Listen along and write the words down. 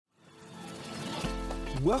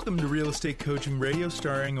Welcome to Real Estate Coaching Radio,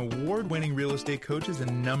 starring award-winning real estate coaches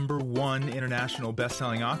and #1 international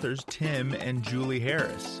best-selling authors, Tim and Julie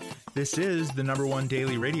Harris. This is the #1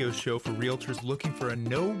 daily radio show for realtors looking for a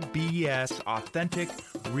no BS, authentic,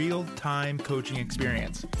 real-time coaching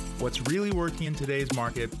experience. What's really working in today's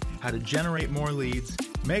market, how to generate more leads,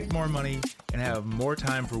 make more money, and have more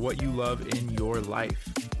time for what you love in your life.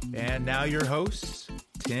 And now your hosts,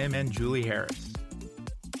 Tim and Julie Harris.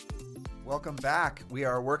 Welcome back. We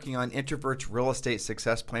are working on Introvert's Real Estate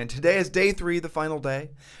Success Plan. Today is day 3, the final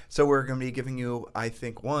day. So we're going to be giving you, I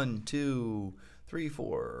think, 1, 2, 3,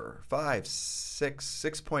 4, 5,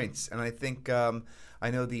 6 points. And I think I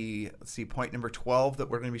know point number 12 that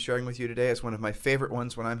we're going to be sharing with you today is one of my favorite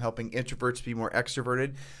ones when I'm helping introverts be more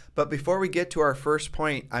extroverted. But before we get to our first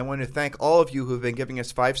point, I want to thank all of you who have been giving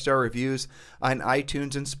us 5-star reviews on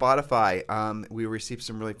iTunes and Spotify. We received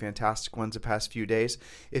some really fantastic ones the past few days.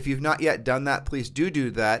 If you've not yet done that, please do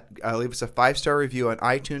that. Leave us a 5-star review on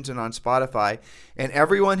iTunes and on Spotify. And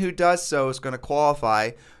everyone who does so is going to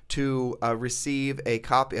qualify to receive a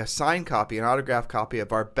signed copy, an autographed copy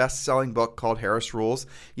of our best-selling book called Harris Rules.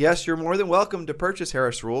 Yes, you're more than welcome to purchase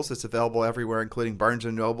Harris Rules. It's available everywhere, including Barnes &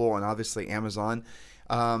 Noble and obviously Amazon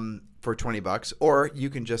for $20. Or you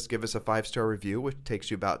can just give us a 5-star review, which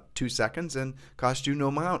takes you about 2 seconds and costs you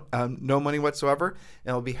no money whatsoever.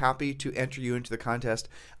 And we'll be happy to enter you into the contest.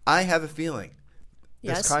 I have a feeling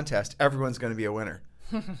this contest, everyone's going to be a winner.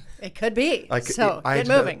 It could be. Get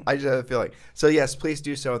moving. I just have a feeling. So yes, please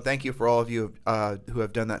do so. And thank you for all of you who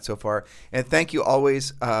have done that so far. And thank you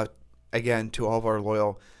always, again, to all of our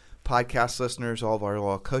loyal podcast listeners, all of our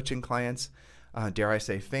loyal coaching clients, dare I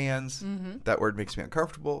say fans. Mm-hmm. That word makes me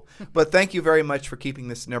uncomfortable. But thank you very much for keeping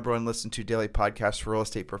this #1 listened to daily podcast for real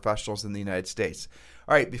estate professionals in the United States.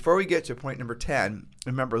 All right, before we get to point number 10,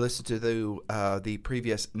 remember, listen to the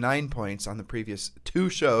previous 9 points on the previous 2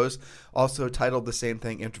 shows, also titled the same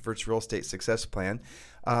thing, Introvert's Real Estate Success Plan.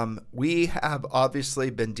 We have obviously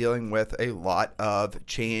been dealing with a lot of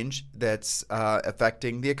change that's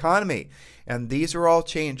affecting the economy. And these are all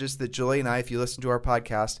changes that Julie and I, if you listen to our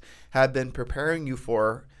podcast, have been preparing you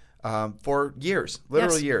for years,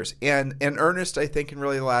 literally years. And in earnest, I think, in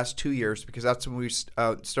really the last 2 years, because that's when we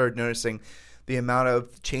started noticing the amount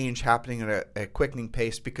of change happening at a quickening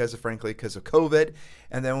pace because of COVID.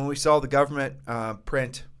 And then when we saw the government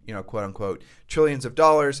print, quote unquote, trillions of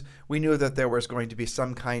dollars, we knew that there was going to be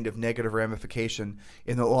some kind of negative ramification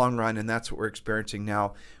in the long run. And that's what we're experiencing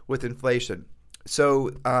now with inflation.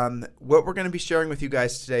 So what we're going to be sharing with you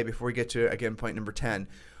guys today, before we get to, again, point number 10,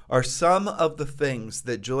 are some of the things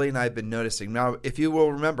that Julie and I have been noticing. Now, if you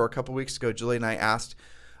will remember, a couple weeks ago, Julie and I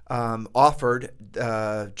offered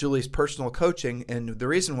Julie's personal coaching, and the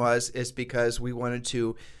reason is because we wanted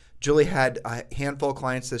to. Julie had a handful of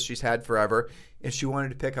clients that she's had forever, and she wanted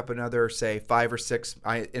to pick up another, say, 5 or 6.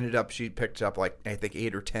 She picked up I think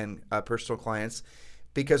 8 or 10 personal clients,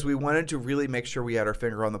 because we wanted to really make sure we had our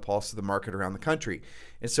finger on the pulse of the market around the country.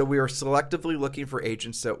 And so we were selectively looking for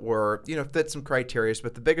agents that were, fit some criteria,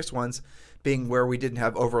 but the biggest ones being where we didn't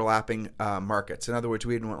have overlapping markets. In other words,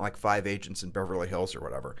 we didn't want 5 agents in Beverly Hills or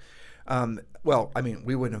whatever.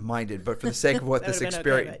 We wouldn't have minded, but for the sake of what this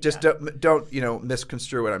experience, don't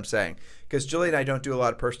misconstrue what I'm saying. Because Julie and I don't do a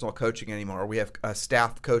lot of personal coaching anymore. We have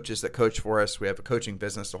staff coaches that coach for us. We have a coaching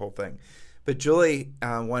business, the whole thing. But Julie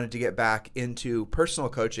wanted to get back into personal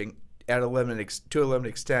coaching to a limited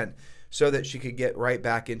extent, so that she could get right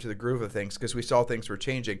back into the groove of things, because we saw things were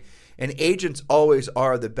changing. And agents always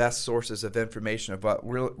are the best sources of information about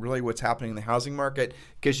really what's happening in the housing market,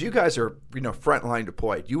 because you guys are frontline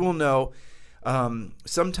deployed. You will know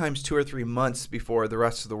sometimes 2 or 3 months before the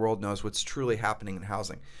rest of the world knows what's truly happening in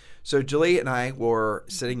housing. So Julie and I were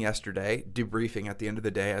sitting yesterday, debriefing at the end of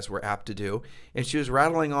the day, as we're apt to do, and she was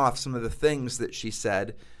rattling off some of the things that she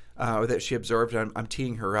said, that she observed. I'm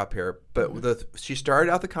teeing her up here, but she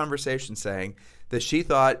started out the conversation saying that she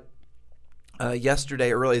thought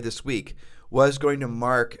yesterday, early this week, was going to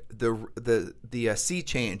mark the sea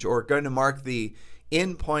change, or going to mark the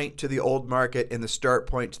end point to the old market and the start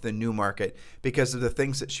point to the new market, because of the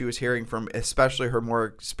things that she was hearing from especially her more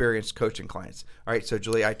experienced coaching clients. All right, so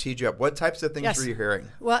Julie, I teed you up. What types of things were you hearing?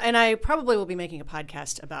 Well, and I probably will be making a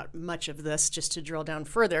podcast about much of this, just to drill down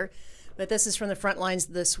further. But this is from the front lines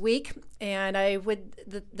this week. And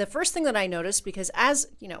the first thing that I noticed, because as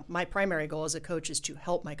my primary goal as a coach is to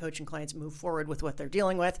help my coaching clients move forward with what they're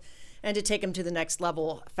dealing with and to take them to the next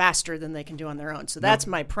level faster than they can do on their own. So that's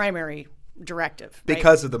my primary directive.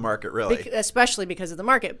 Because of the market, really. Especially because of the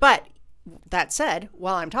market. But that said,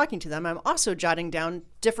 while I'm talking to them, I'm also jotting down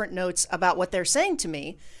different notes about what they're saying to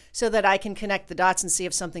me so that I can connect the dots and see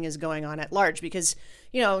if something is going on at large. Because,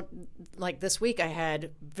 like this week, I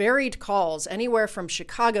had varied calls anywhere from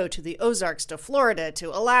Chicago to the Ozarks to Florida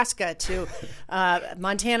to Alaska to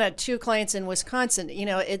Montana, 2 clients in Wisconsin.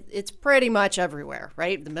 It's pretty much everywhere,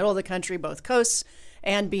 right? The middle of the country, both coasts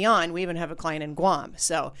and beyond. We even have a client in Guam.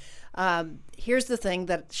 So here's the thing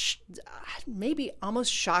that maybe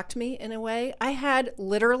almost shocked me in a way. I had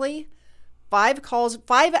literally 5 calls,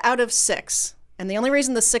 5 out of 6. And the only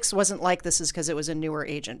reason the 6th wasn't like this is because it was a newer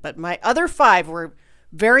agent. But my other 5 were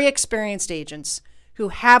very experienced agents who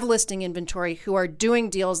have listing inventory, who are doing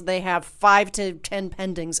deals. They have 5 to 10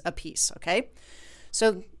 pendings apiece, okay?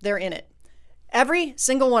 So they're in it. Every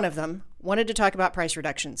single one of them wanted to talk about price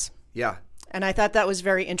reductions. Yeah. And I thought that was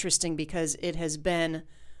very interesting because it has been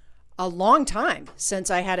a long time since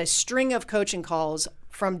I had a string of coaching calls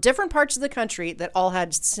from different parts of the country that all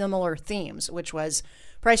had similar themes, which was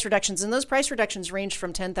price reductions. And those price reductions ranged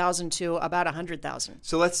from $10,000 to about $100,000.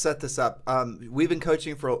 So let's set this up. We've been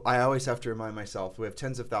coaching I always have to remind myself, we have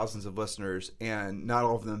tens of thousands of listeners, and not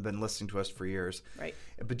all of them have been listening to us for years. Right.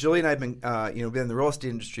 But Julie and I have been, been in the real estate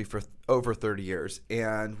industry for over 30 years.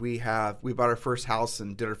 And we bought our first house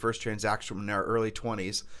and did our first transaction in our early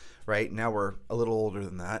 20s. Right now we're a little older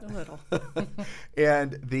than that. A little.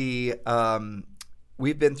 And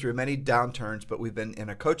we've been through many downturns, but we've been in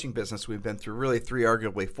a coaching business. We've been through really 3,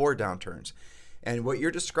 arguably 4 downturns. And what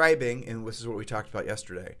you're describing, and this is what we talked about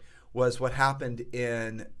yesterday, was what happened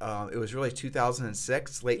in, it was really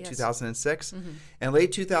 2006, late 2006. Mm-hmm. And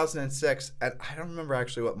late 2006, and I don't remember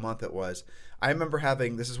actually what month it was. I remember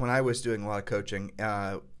this is when I was doing a lot of coaching.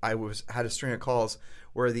 I had a string of calls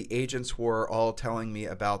where the agents were all telling me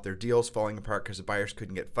about their deals falling apart because the buyers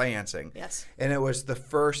couldn't get financing. Yes. And it was the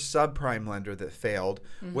first subprime lender that failed,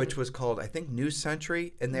 which was called, I think, New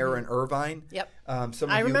Century, and they were in Irvine. Yep.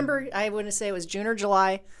 I remember, I wouldn't say it was June or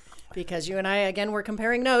July, because you and I, again, were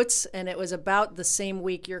comparing notes, and it was about the same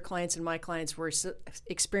week your clients and my clients were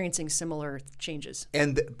experiencing similar changes.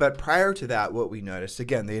 But prior to that, what we noticed,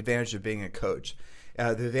 again, the advantage of being a coach,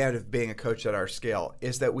 the advantage of being a coach at our scale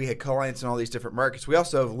is that we had clients in all these different markets. We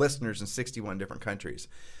also have listeners in 61 different countries.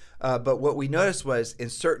 But what we noticed was in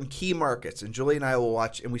certain key markets, and Julie and I will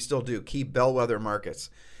watch, and we still do, key bellwether markets,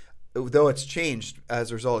 though it's changed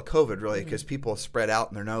as a result of COVID, really, because people have spread out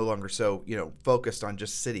and they're no longer so focused on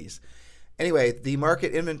just cities. Anyway, the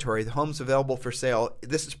market inventory, the homes available for sale,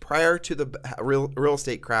 this is prior to the real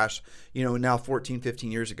estate crash, now 14,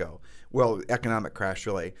 15 years ago. Well, economic crash,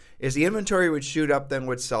 really, is the inventory would shoot up, then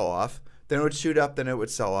would sell off. Then it would shoot up, then it would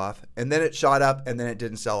sell off. And then it shot up, and then it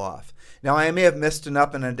didn't sell off. Now, I may have missed an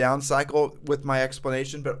up and a down cycle with my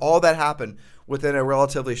explanation, but all that happened within a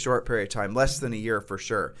relatively short period of time, less than a year for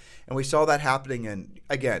sure. And we saw that happening in,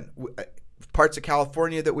 again, parts of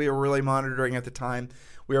California that we were really monitoring at the time.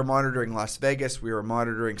 We were monitoring Las Vegas. We were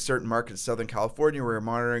monitoring certain markets in Southern California. We were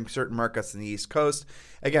monitoring certain markets in the East Coast.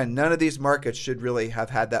 Again, none of these markets should really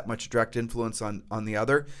have had that much direct influence on the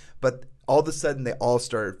other, but all of a sudden they all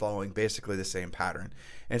started following basically the same pattern.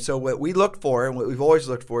 And so what we look for, and what we've always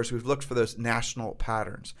looked for, is we've looked for those national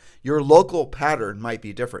patterns. Your local pattern might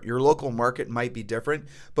be different. Your local market might be different,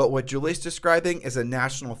 but what Julie's describing is a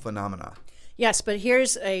national phenomena. Yes, but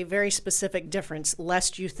here's a very specific difference,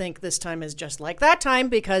 lest you think this time is just like that time,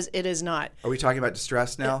 because it is not. Are we talking about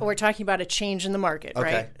distress now? We're talking about a change in the market,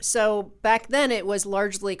 okay. Right? So back then it was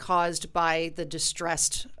largely caused by the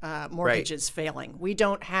distressed mortgages failing. We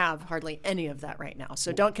don't have hardly any of that right now.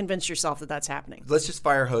 So don't convince yourself that that's happening. Let's just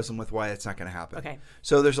fire hose them with why it's not going to happen. Okay.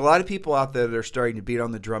 So there's a lot of people out there that are starting to beat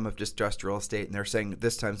on the drum of distressed real estate, and they're saying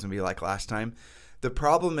this time's going to be like last time. The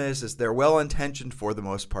problem is they're well-intentioned for the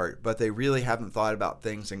most part, but they really haven't thought about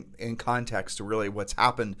things in context to really what's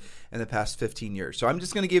happened in the past 15 years. So I'm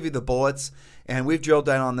just going to give you the bullets, and we've drilled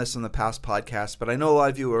down on this in the past podcasts, but I know a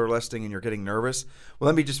lot of you are listening and you're getting nervous. Well,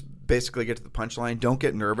 let me just basically get to the punchline. Don't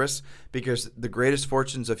get nervous, because the greatest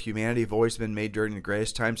fortunes of humanity have always been made during the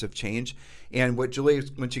greatest times of change. And what Julie,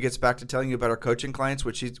 when she gets back to telling you about our coaching clients,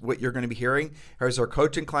 what you're going to be hearing is our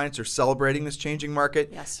coaching clients are celebrating this changing market.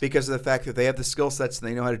 Yes. Because of the fact that they have the skill sets and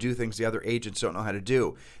they know how to do things the other agents don't know how to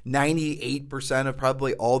do. 98% of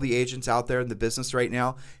probably all the agents out there in the business right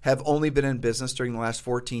now have only been in business during the last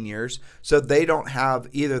 14 years. So they don't have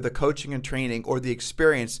either the coaching and training or the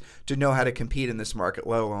experience to know how to compete in this market,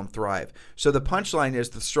 let alone thrive. So the punchline is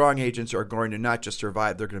the strong agents are going to not just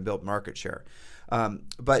survive, they're going to build market share.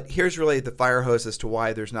 But here's really the fire hose as to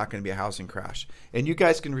why there's not going to be a housing crash. And you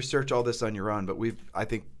guys can research all this on your own, but we've, I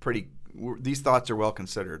think, pretty these thoughts are well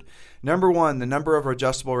considered. Number one, the number of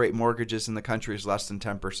adjustable rate mortgages in the country is less than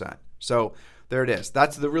 10%. So there it is.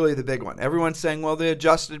 That's really the big one. Everyone's saying, well, the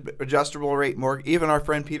adjustable rate mortgage, even our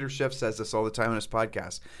friend Peter Schiff says this all the time on his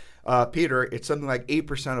podcast. Peter, it's something like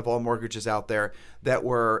 8% of all mortgages out there that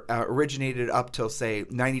were originated up till, say,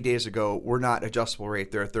 90 days ago were not adjustable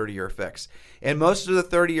rate. They're a 30-year fix. And most of the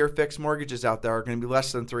 30-year fixed mortgages out there are going to be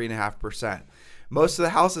less than 3.5%. Most of the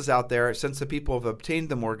houses out there, since the people have obtained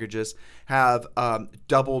the mortgages, have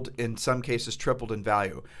doubled, in some cases tripled in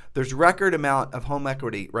value. There's record amount of home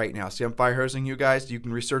equity right now. See, I'm fire-hosing you guys. You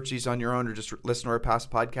can research these on your own or just listen to our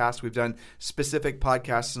past podcasts. We've done specific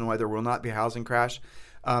podcasts on why there will not be a housing crash.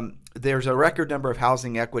 There's a record number of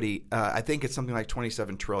housing equity. I think it's something like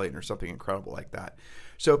 27 trillion or something incredible like that.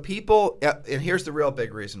 So people, and here's the real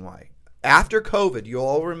big reason why. After COVID, you'll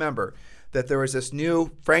all remember that there was this new,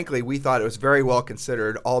 frankly, we thought it was very well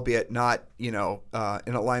considered, albeit not, in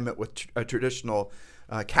alignment with traditional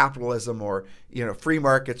capitalism or, free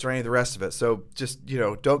markets or any of the rest of it. So just,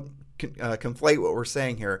 don't conflate what we're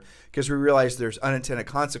saying here, because we realize there's unintended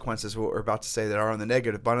consequences of what we're about to say that are on the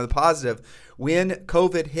negative. But on the positive, when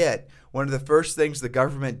COVID hit, one of the first things the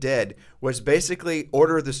government did was basically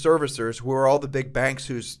order the servicers, who are all the big banks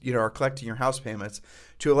who's are collecting your house payments,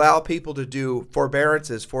 to allow people to do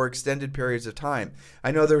forbearances for extended periods of time.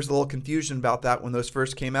 I know there was a little confusion about that when those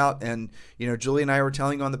first came out, and Julie and I were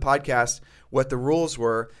telling you on the podcast what the rules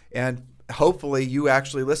were, and hopefully you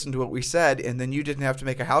actually listened to what we said, and then you didn't have to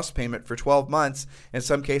make a house payment for 12 months, in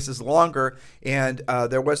some cases longer, and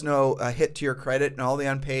there was no hit to your credit, and all the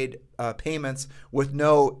unpaid payments with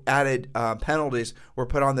no added penalties were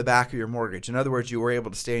put on the back of your mortgage. In other words, you were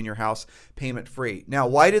able to stay in your house payment free. Now,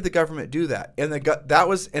 why did the government do that? And that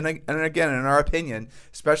was, and again, in our opinion,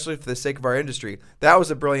 especially for the sake of our industry, that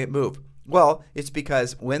was a brilliant move. Well, it's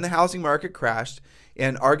because when the housing market crashed,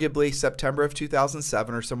 in arguably September of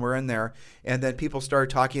 2007 or somewhere in there, and then people started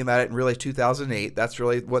talking about it in really 2008, that's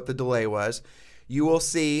really what the delay was, you will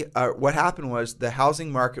see what happened was the housing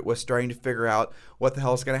market was starting to figure out what the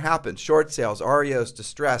hell is going to happen. Short sales, REOs,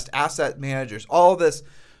 distressed, asset managers, all this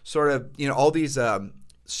sort of, all these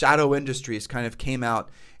shadow industries kind of came out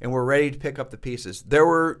and were ready to pick up the pieces. There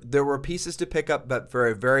were pieces to pick up, but for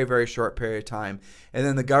a very, very short period of time. And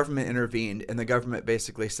then the government intervened, and the government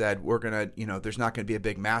basically said, we're going to, there's not going to be a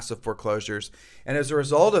big massive foreclosures. And as a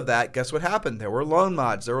result of that, guess what happened? There were loan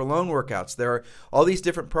mods, there were loan workouts, there are all these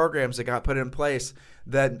different programs that got put in place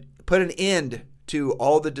that put an end to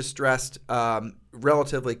all the distressed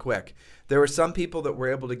relatively quick. There were some people that were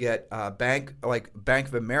able to get Bank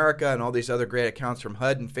of America and all these other great accounts from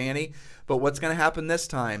HUD and Fannie. But what's going to happen this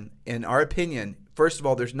time, in our opinion, first of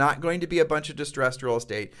all, there's not going to be a bunch of distressed real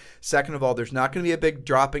estate. Second of all, there's not going to be a big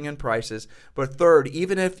dropping in prices. But third,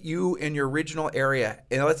 even if you in your regional area,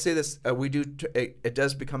 and let's say this, it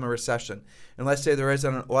does become a recession, and let's say there is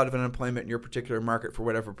a lot of unemployment in your particular market for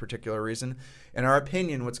whatever particular reason, in our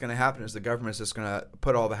opinion, what's going to happen is the government is just going to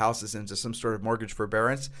put all the houses into some sort of mortgage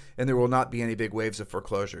forbearance, and there will not be any big waves of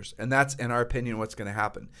foreclosures. And that's, in our opinion, what's going to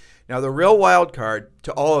happen. Now, the real wild card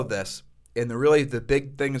to all of this, and the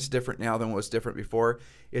big thing that's different now than what was different before,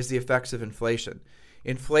 is the effects of inflation.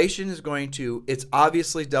 Inflation is it's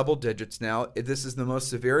obviously double digits now. This is the most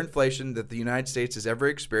severe inflation that the United States has ever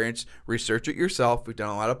experienced. Research it yourself. We've done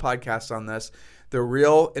a lot of podcasts on this. The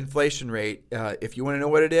real inflation rate, if you want to know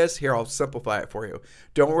what it is, here, I'll simplify it for you.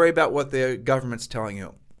 Don't worry about what the government's telling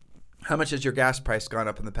you. How much has your gas price gone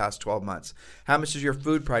up in the past 12 months? How much has your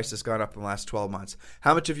food prices gone up in the last 12 months?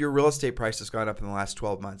 How much of your real estate price has gone up in the last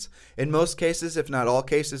 12 months? In most cases, if not all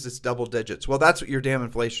cases, it's double digits. Well, that's what your damn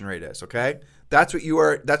inflation rate is, okay? That's what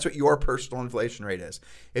your personal inflation rate is.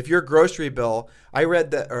 If your grocery bill, I read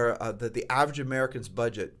that the average American's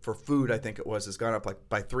budget for food, I think it was, has gone up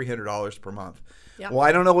by $300 per month. Yep. Well,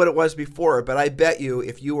 I don't know what it was before, but I bet you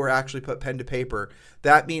if you were actually put pen to paper,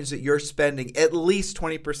 that means that you're spending at least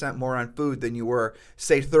 20% more on food than you were,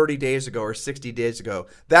 say, 30 days ago or 60 days ago.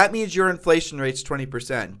 That means your inflation rate's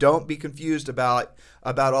 20%. Don't be confused about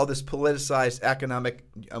all this politicized economic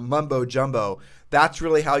mumbo jumbo. That's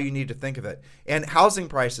really how you need to think of it. And housing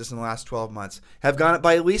prices in the last 12 months have gone up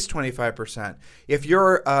by at least 25%. If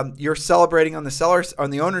you're celebrating on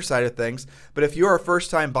the owner side of things, but if you're a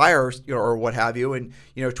first-time buyer or what have you, and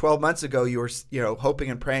 12 months ago you were hoping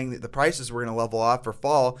and praying that the prices were going to level off for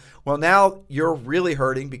fall, well, now you're really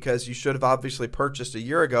hurting because you should have obviously purchased a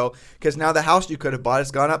year ago, because now the house you could have bought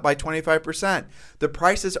has gone up by 25%. The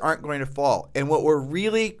prices aren't going to fall. And what we're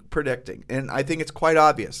really predicting, and I think it's quite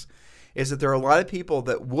obvious, is that there are a lot of people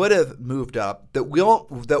that would have moved up, that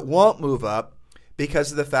won't move up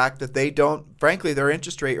because of the fact that they don't, frankly, their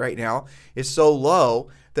interest rate right now is so low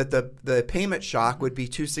that the payment shock would be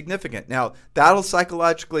too significant. Now, that'll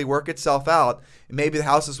psychologically work itself out. Maybe the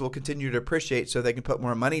houses will continue to appreciate so they can put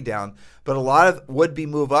more money down. But a lot of would-be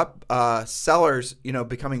move-up sellers,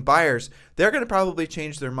 becoming buyers, they're going to probably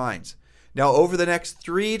change their minds. Now, over the next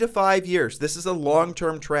 3 to 5 years, this is a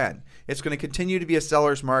long-term trend. It's going to continue to be a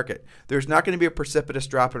seller's market. There's not going to be a precipitous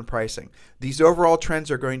drop in pricing. These overall trends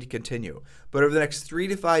are going to continue. But over the next 3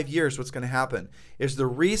 to 5 years, what's going to happen is the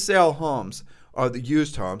resale homes or the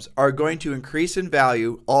used homes are going to increase in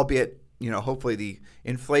value, albeit, hopefully the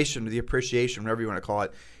inflation or the appreciation, whatever you want to call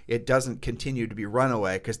it, it doesn't continue to be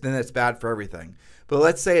runaway, because then it's bad for everything. But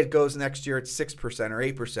let's say it goes next year at 6% or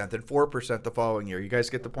 8%, then 4% the following year. You guys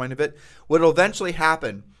get the point of it? What will eventually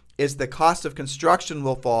happen is the cost of construction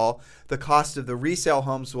will fall. The cost of the resale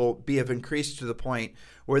homes will be of increased to the point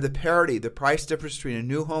where the parity, the price difference between a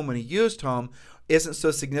new home and a used home, isn't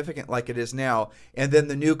so significant like it is now, and then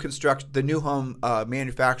the new home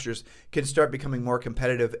manufacturers can start becoming more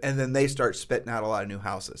competitive, and then they start spitting out a lot of new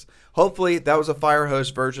houses. Hopefully, that was a fire hose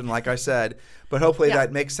version, like I said, but hopefully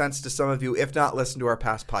that makes sense to some of you. If not, listen to our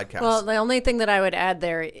past podcasts. Well, the only thing that I would add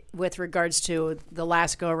there with regards to the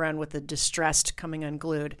last go-around with the distressed coming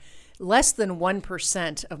unglued, less than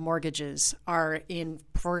 1% of mortgages are in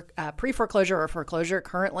pre-foreclosure or foreclosure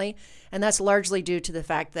currently, and that's largely due to the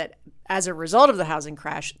fact that as a result of the housing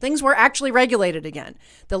crash, things were actually regulated again.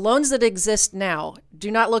 The loans that exist now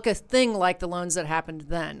do not look a thing like the loans that happened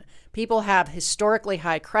then. People have historically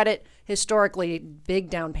high credit, historically big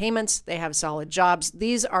down payments. They have solid jobs.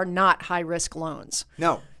 These are not high-risk loans.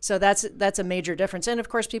 No. So that's a major difference. And, of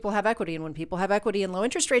course, people have equity. And when people have equity and low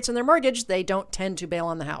interest rates in their mortgage, they don't tend to bail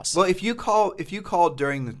on the house. Well, if you called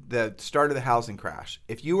during the start of the housing crash,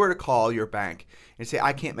 if you were to call your bank and say,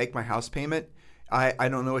 I can't make my house payment, I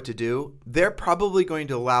don't know what to do, they're probably going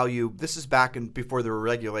to allow you, this is back before there were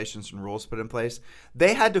regulations and rules put in place,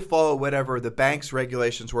 they had to follow whatever the bank's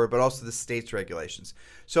regulations were, but also the state's regulations.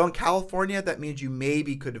 So in California, that means you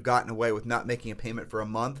maybe could have gotten away with not making a payment for a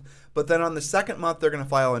month, but then on the second month, they're going to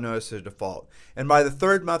file a notice of default. And by the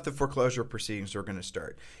third month, the foreclosure proceedings are going to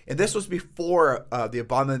start. And this was before the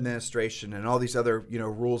Obama administration and all these other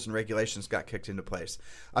rules and regulations got kicked into place.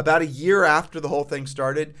 About a year after the whole thing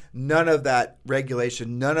started, none of that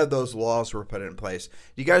regulation, none of those laws were put in place.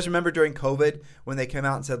 You guys remember during COVID when they came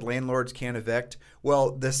out and said landlords can't evict?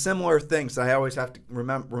 Well, the similar things, I always have to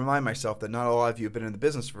remind myself that not a lot of you have been in the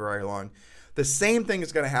business for very long. The same thing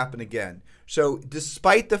is going to happen again. So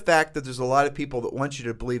despite the fact that there's a lot of people that want you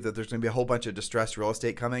to believe that there's going to be a whole bunch of distressed real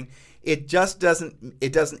estate coming, it doesn't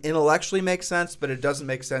intellectually make sense, but it doesn't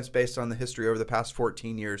make sense based on the history over the past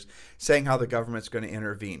 14 years saying how the government's going to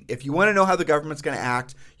intervene. If you want to know how the government's going to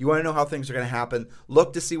act, you want to know how things are going to happen,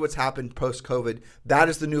 look to see what's happened post-COVID. That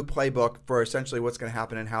is the new playbook for essentially what's going to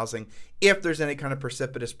happen in housing if there's any kind of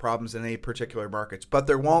precipitous problems in any particular markets. But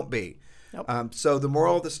there won't be. Nope. So the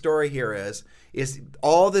moral of the story here is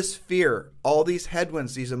all this fear, all these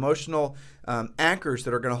headwinds, these emotional anchors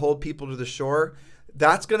that are going to hold people to the shore,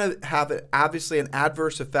 that's going to have obviously an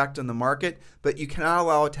adverse effect on the market, but you cannot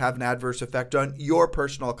allow it to have an adverse effect on your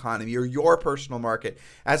personal economy or your personal market,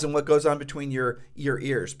 as in what goes on between your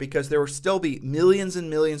ears, because there will still be millions and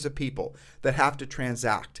millions of people that have to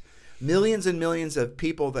transact. Millions and millions of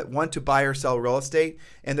people that want to buy or sell real estate,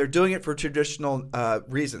 and they're doing it for traditional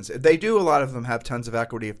reasons. They do, a lot of them have tons of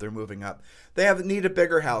equity if they're moving up. They need a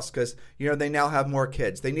bigger house because they now have more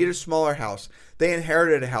kids. They need a smaller house. They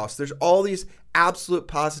inherited a house. There's all these absolute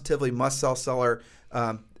positively must-sell seller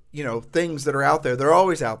things that are out there. They're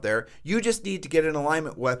always out there. You just need to get in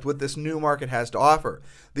alignment with what this new market has to offer.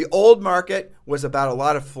 The old market was about a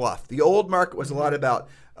lot of fluff. The old market was a lot about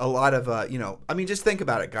just think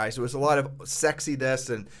about it, guys. It was a lot of sexy this,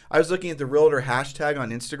 and I was looking at the Realtor hashtag on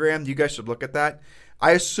Instagram. You guys should look at that.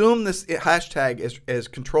 I assume this hashtag is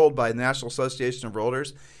controlled by the National Association of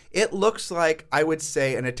Realtors. It looks like, I would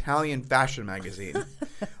say, an Italian fashion magazine.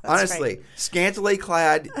 Honestly, right. Scantily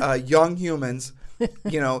clad young humans,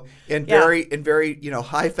 in very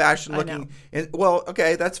high fashion looking. And well,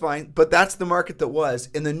 okay, that's fine, but that's the market that was,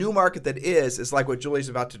 and the new market that is like what Julie's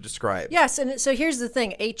about to describe. Yes, and so here's the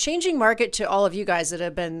thing: a changing market to all of you guys that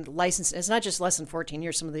have been licensed. It's not just less than 14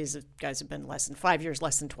 years. Some of these guys have been less than 5 years,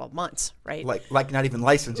 less than 12 months, right? Like not even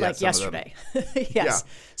licensed yet. Like yesterday. Yes. Yeah.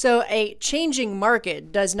 So a changing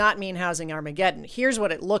market does not mean housing Armageddon. Here's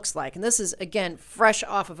what it looks like, and this is again fresh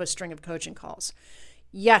off of a string of coaching calls.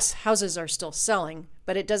 Yes, houses are still selling,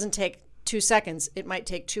 but it doesn't take 2 seconds. It might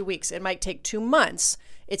take 2 weeks. It might take 2 months.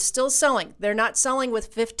 It's still selling. They're not selling with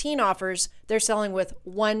 15 offers. they're selling with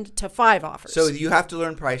 1 to 5 offers. So you have to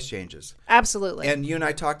learn price changes. Absolutely. And you and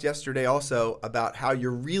I talked yesterday also about how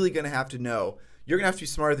you're really going to have to know. You're going to have to be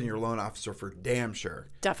smarter than your loan officer for damn sure.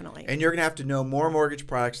 Definitely. And you're going to have to know more mortgage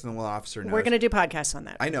products than the loan officer knows. We're going to do podcasts on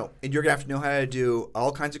that. I know. And you're going to have to know how to do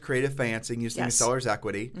all kinds of creative financing using the seller's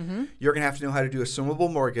equity. Mm-hmm. You're going to have to know how to do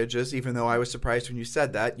assumable mortgages, even though I was surprised when you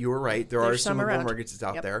said that. You were right. There are assumable mortgages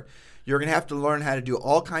out there. You're going to have to learn how to do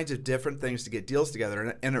all kinds of different things to get deals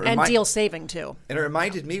together. And deal saving, too. And it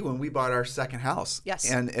reminded me when we bought our second house.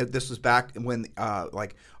 Yes. And this was back when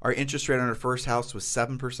our interest rate on our first house was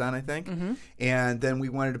 7%, I think. Mm-hmm. And then we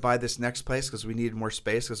wanted to buy this next place because we needed more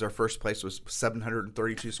space because our first place was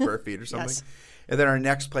 732 square feet or something. Yes. And then our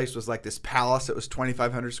next place was like this palace. It was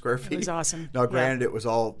 2,500 square feet. It was awesome. Now, granted, it was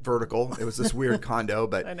all vertical. It was this weird condo.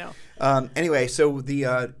 But I know. Anyway, so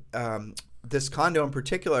the this condo in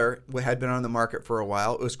particular had been on the market for a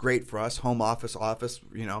while. It was great for us, home office,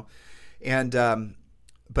 and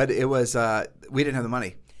but it was we didn't have the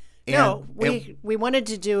money. No, we wanted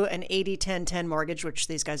to do an 80-10-10 mortgage, which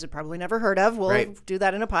these guys have probably never heard of. We'll do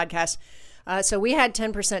that in a podcast. So we had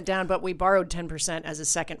 10% down, but we borrowed 10% as a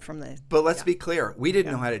second from the. But let's be clear, we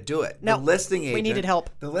didn't know how to do it. No, the listing agent. We needed help.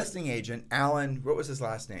 The listing agent, Alan. What was his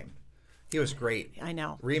last name? He was great. I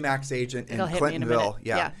know. Remax agent in It'll Clintonville. In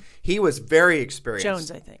yeah. He was very experienced. Jones,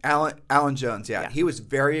 I think. Alan Jones, yeah. He was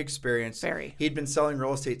very experienced. Very. He'd been selling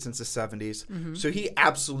real estate since the 70s. Mm-hmm. So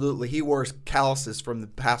he wore calluses from the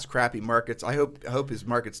past crappy markets. I hope his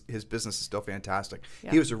business is still fantastic.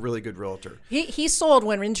 Yeah. He was a really good realtor. He sold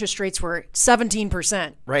when interest rates were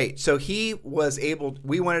 17%. Right. So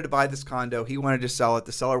we wanted to buy this condo. He wanted to sell it.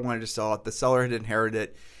 The seller wanted to sell it. The seller had inherited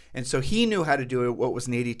it. And so he knew how to do it, what was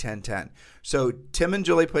an 80-10-10. So Tim and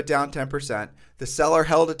Julie put down 10%. The seller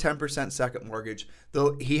held a 10% second mortgage.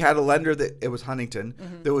 He had a lender it was Huntington,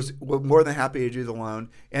 that was more than happy to do the loan.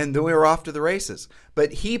 And then we were off to the races.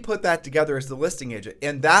 But he put that together as the listing agent.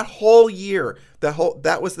 And that whole year,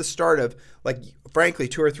 that was the start of, frankly,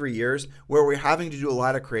 2 or 3 years where we're having to do a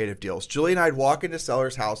lot of creative deals. Julie and I'd walk into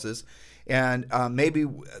sellers' houses, and maybe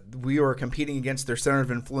we were competing against their center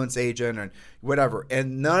of influence agent and whatever.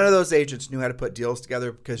 And none of those agents knew how to put deals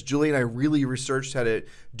together because Julie and I really researched how to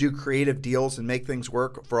do creative deals and make things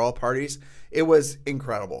work for all parties. It was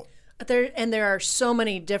incredible. There are so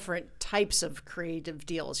many different types of creative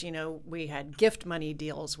deals. We had gift money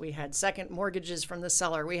deals. We had second mortgages from the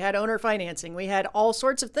seller. We had owner financing. We had all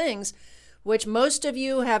sorts of things, which most of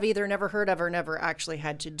you have either never heard of or never actually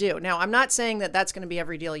had to do. Now, I'm not saying that that's going to be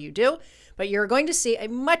every deal you do, but you're going to see a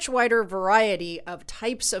much wider variety of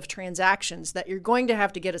types of transactions that you're going to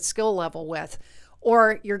have to get a skill level with,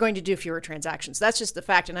 or you're going to do fewer transactions. That's just the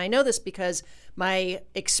fact. And I know this because my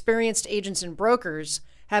experienced agents and brokers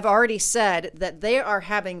have already said that they are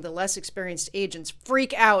having the less experienced agents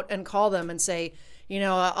freak out and call them and say,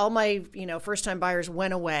 all my, first-time buyers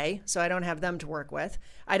went away, so I don't have them to work with.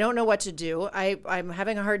 I don't know what to do. I'm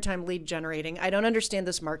having a hard time lead generating. I don't understand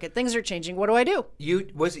this market. Things are changing. What do I do?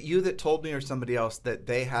 Was it you that told me or somebody else that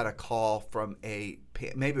they had a call from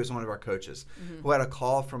maybe it was one of our coaches, who had a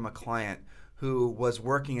call from a client who was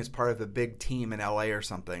working as part of a big team in LA or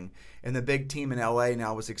something. And the big team in LA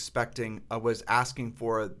now was asking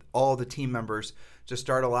for all the team members to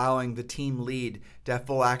start allowing the team lead to have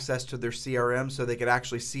full access to their CRM so they could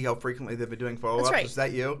actually see how frequently they've been doing follow-ups. That's right. Was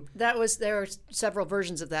that you? There are several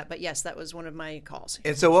versions of that, but yes, that was one of my calls.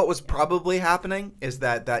 And so what was probably happening is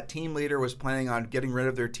that team leader was planning on getting rid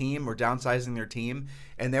of their team or downsizing their team,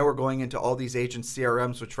 and they were going into all these agents'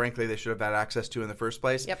 CRMs, which frankly they should have had access to in the first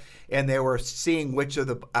place. Yep. And they were seeing which of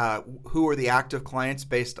the who were the active clients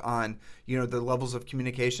based on the levels of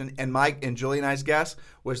communication. And Julie and I's guess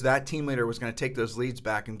was that team leader was going to take those leads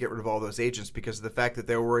back and get rid of all those agents because of the fact that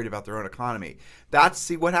they were worried about their own economy.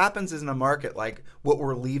 See what happens is in a market like what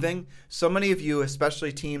we're leaving. So many of you,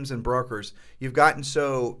 especially teams and brokers, you've gotten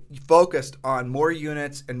so focused on more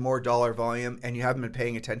units and more dollar volume, and you haven't been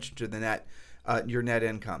paying attention to the your net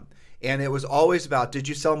income. And it was always about, did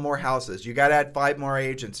you sell more houses? You got to add 5 more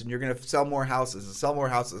agents, and you're going to sell more houses and sell more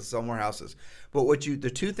houses and sell more houses. But the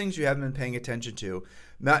two things you haven't been paying attention to,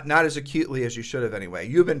 not as acutely as you should have anyway,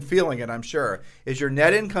 you've been feeling it, I'm sure, is your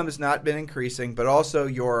net income has not been increasing, but also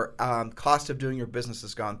your cost of doing your business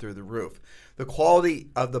has gone through the roof. The quality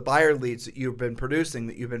of the buyer leads that you've been producing,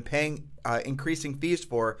 that you've been paying increasing fees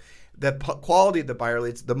for, the quality of the buyer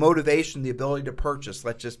leads, the motivation, the ability to purchase,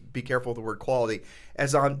 let's just be careful with the word quality,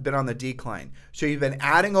 has been on the decline. So you've been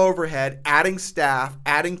adding overhead, adding staff,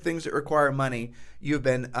 adding things that require money. you've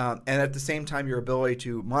been, and at the same time, your ability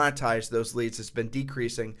to monetize those leads has been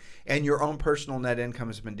decreasing, and your own personal net income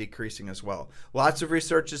has been decreasing as well. Lots of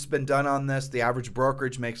research has been done on this. The average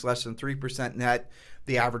brokerage makes less than 3% net.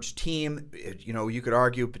 The average team, you could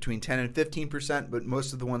argue between 10 and 15%, but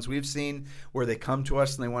most of the ones we've seen where they come to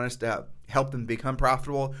us and they want us to help them become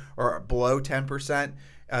profitable are below 10%.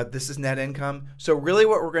 This is net income. So really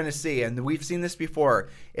what we're going to see, and we've seen this before,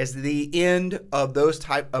 is the end of those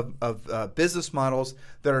type of business models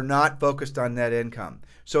that are not focused on net income.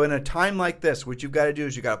 So in a time like this, what you've got to do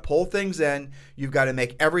is you've got to pull things in. You've got to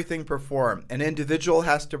make everything perform. An individual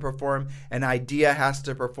has to perform. An idea has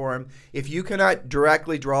to perform. If you cannot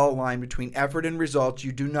directly draw a line between effort and results,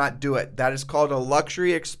 you do not do it. That is called a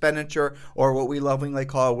luxury expenditure, or what we lovingly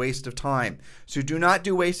call a waste of time. So do not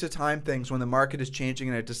do waste of time things when the market is changing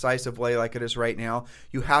in a decisive way like it is right now.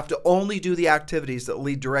 You have to only do the activities that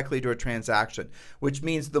lead directly to a transaction, which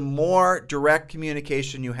means the more direct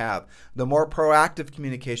communication you have, the more proactive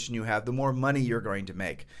communication you have, the more money you're going to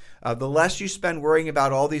make. The less you spend worrying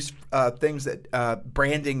about all these things that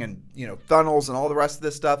branding and funnels and all the rest of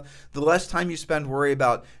this stuff, the less time you spend worrying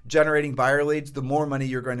about generating buyer leads, the more money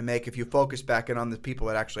you're going to make if you focus back in on the people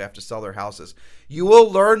that actually have to sell their houses. You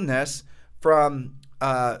will learn this from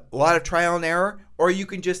a lot of trial and error, or you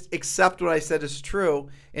can just accept what I said is true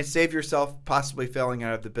and save yourself possibly failing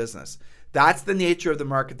out of the business. That's the nature of the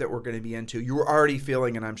market that we're going to be into. You're already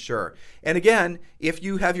feeling it, I'm sure. And again, if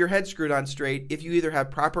you have your head screwed on straight, if you either have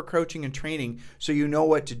proper coaching and training so you know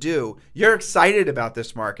what to do, you're excited about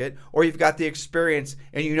this market, or you've got the experience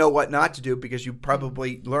and you know what not to do because you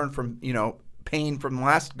probably learned from, pain from the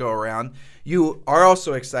last go around, you are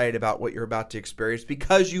also excited about what you're about to experience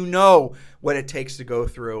because you know what it takes to go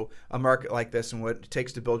through a market like this and what it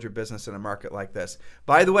takes to build your business in a market like this.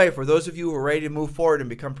 By the way, for those of you who are ready to move forward and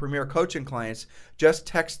become Premier Coaching clients, just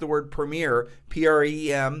text the word Premier,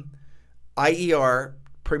 P-R-E-M-I-E-R,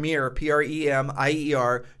 Premier,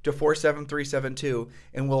 P-R-E-M-I-E-R, to 47372,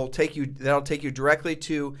 and that'll take you directly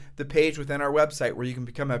to the page within our website where you can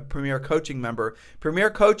become a Premier Coaching member. Premier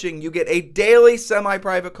Coaching, you get a daily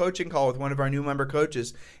semi-private coaching call with one of our new member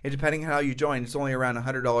coaches, and depending on how you join, it's only around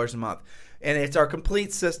 $100 a month. And it's our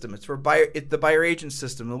complete system. It's the buyer agent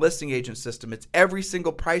system, the listing agent system. It's every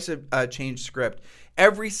single price change script.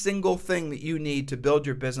 Every single thing that you need to build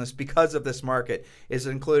your business because of this market is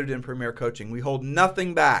included in Premier Coaching. We hold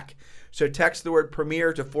nothing back. So text the word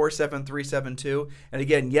Premier to 47372. And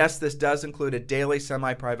again, yes, this does include a daily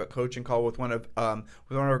semi-private coaching call with one of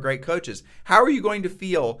our great coaches. How are you going to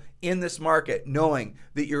feel in this market knowing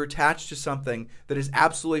that you're attached to something that is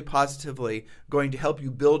absolutely positively going to help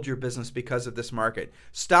you build your business because of this market?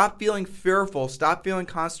 Stop feeling fearful. Stop feeling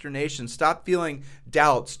consternation. Stop feeling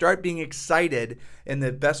doubt. Start being excited. And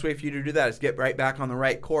the best way for you to do that is get right back on the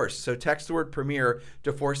right course. So text the word Premier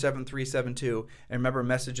to 47372. And remember,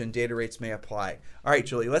 message and data rates may apply. All right,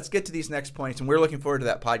 Julie, let's get to these next points. And we're looking forward to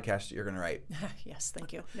that podcast that you're going to write. Yes,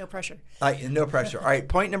 thank you. No pressure. No pressure. All right,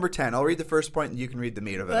 point number 10. I'll read the first point and you can read the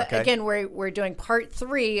meat of it, okay? Again, we're doing part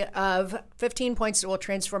 3 of 15 points that will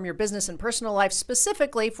transform your business and personal life,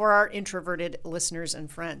 specifically for our introverted listeners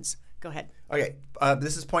and friends. Go ahead. Okay,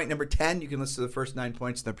 this is point number 10. You can listen to the first 9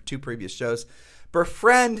 points in the 2 previous shows.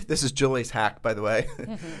 Befriend, this is Julie's hack, by the way.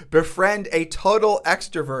 Befriend a total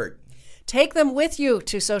extrovert. Take them with you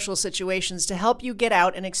to social situations to help you get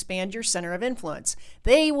out and expand your center of influence.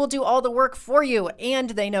 They will do all the work for you,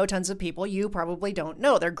 and they know tons of people you probably don't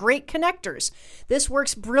know. They're great connectors. This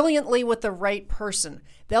works brilliantly with the right person.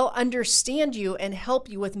 They'll understand you and help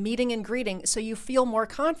you with meeting and greeting so you feel more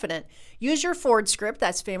confident. Use your Ford script.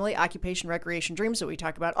 That's family, occupation, recreation, dreams that we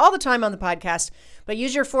talk about all the time on the podcast. But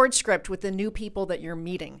use your Ford script with the new people that you're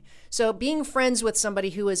meeting. So being friends with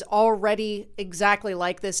somebody who is already exactly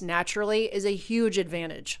like this naturally is a huge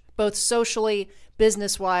advantage, both socially,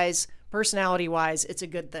 business-wise, personality-wise. It's a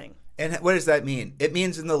good thing. And what does that mean? It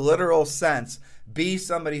means in the literal sense, be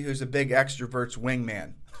somebody who's a big extrovert's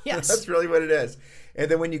wingman. Yes. That's really what it is. And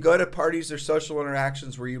then when you go to parties or social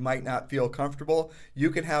interactions where you might not feel comfortable, you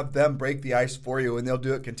can have them break the ice for you, and they'll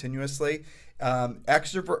do it continuously.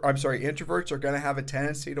 Introverts are going to have a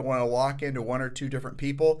tendency to want to lock into 1 or 2 different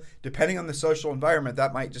people. Depending on the social environment,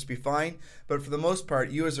 that might just be fine. But for the most part,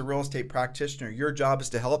 you as a real estate practitioner, your job is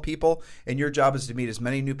to help people, and your job is to meet as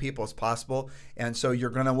many new people as possible. And so you're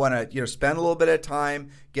going to want to spend a little bit of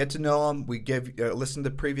time, get to know them. We listen to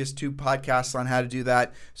the previous 2 podcasts on how to do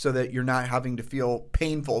that so that you're not having to feel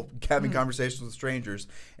painful having conversations with strangers.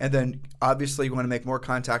 And then obviously you want to make more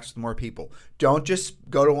contacts with more people. Don't just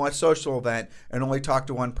go to one social event. and only talk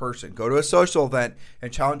to one person. Go to a social event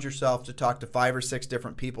and challenge yourself to talk to 5 or 6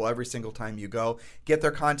 different people every single time you go. Get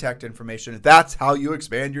their contact information. That's how you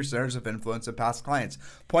expand your centers of influence and past clients.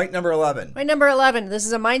 Point number 11. Point number 11. This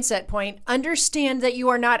is a mindset point. Understand that you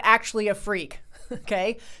are not actually a freak.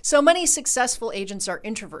 Okay. So many successful agents are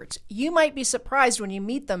introverts. You might be surprised when you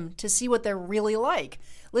meet them to see what they're really like.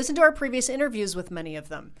 Listen to our previous interviews with many of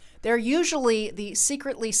them. They're usually the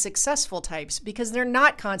secretly successful types because they're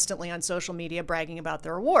not constantly on social media bragging about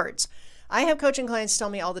their awards. I have coaching clients tell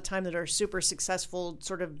me all the time that are super successful,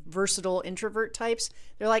 sort of versatile introvert types.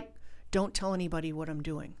 They're like, don't tell anybody what I'm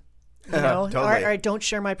doing. You know, Totally. or don't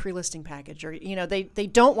share my pre-listing package, or, you know, they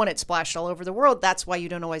don't want it splashed all over the world. That's why you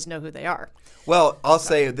don't always know who they are. Well, I'll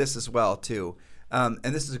say this as well, too. And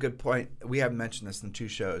this is a good point. We haven't mentioned this in 2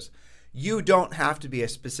 shows. You don't have to be a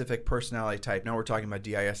specific personality type. Now we're talking about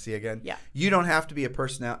DISC again. Yeah. You don't have to be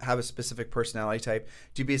have a specific personality type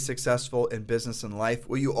to be successful in business and life.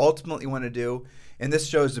 What you ultimately want to do, and this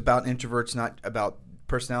show is about introverts, not about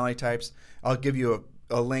personality types. I'll give you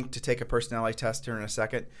a link to take a personality test here in a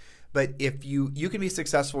second. But if you can be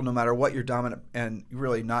successful no matter what your dominant and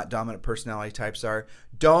really not dominant personality types are.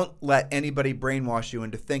 Don't let anybody brainwash you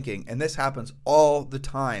into thinking. And this happens all the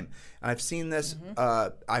time. I've seen this.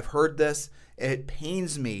 I've heard this. It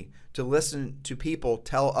pains me to listen to people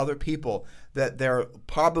tell other people that their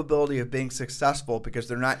probability of being successful because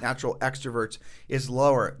they're not natural extroverts is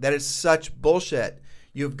lower. That is such bullshit.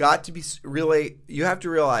 You've got to be you have to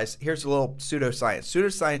realize, here's a little pseudoscience.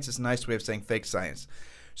 Pseudoscience is a nice way of saying fake science.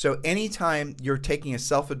 So anytime you're taking a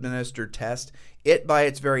self-administered test, it by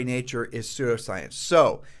its very nature is pseudoscience.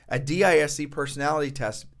 So a DISC personality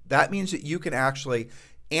test, that means that you can actually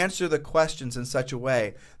answer the questions in such a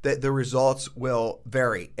way that the results will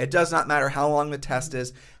vary. It does not matter how long the test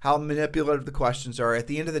is, how manipulative the questions are. At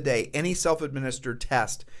the end of the day, any self-administered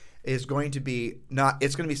test is going to be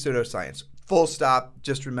it's going to be pseudoscience. Full stop.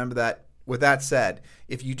 Just remember that. With that said,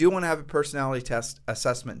 if you do want to have a personality test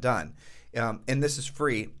assessment done, and this is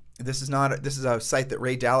free. This is a site that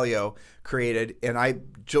Ray Dalio created, and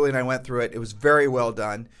Julie and I went through it. It was very well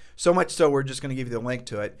done. So much so we're just going to give you the link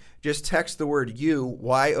to it. Just text the word YOU,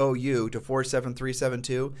 Y-O-U, to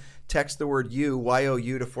 47372. Text the word YOU,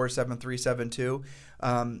 Y-O-U, to 47372.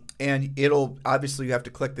 And it'll, obviously you have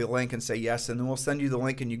to click the link and say yes, and then we'll send you the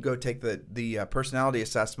link and you go take the personality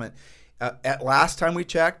assessment. At last time we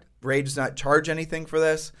checked, Ray does not charge anything for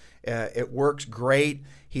this. It works great.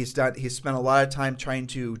 He's spent a lot of time trying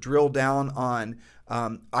to drill down on,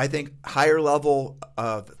 I think, higher level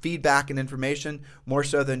of feedback and information, more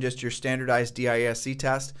so than just your standardized DISC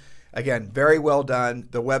test. Again, very well done.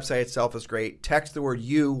 The website itself is great. Text the word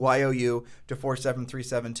YOU, Y-O-U, to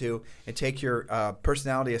 47372 and take your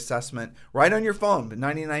personality assessment right on your phone. But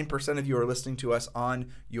 99% of you are listening to us on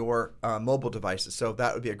your mobile devices. So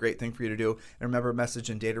that would be a great thing for you to do. And remember, message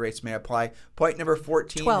and data rates may apply. Point number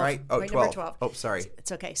 14, 12. right? Oh, Point 12. number 12. Oh, sorry.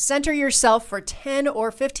 It's okay. Center yourself for 10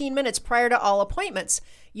 or 15 minutes prior to all appointments.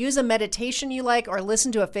 Use a meditation you like or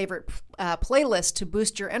listen to a favorite playlist to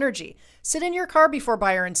boost your energy. Sit in your car before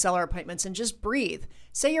buyer and seller appointments and just breathe.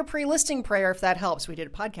 Say your pre-listing prayer if that helps. We did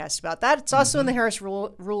a podcast about that. It's also in the Harris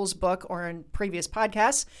Rules book or in previous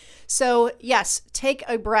podcasts. So yes, take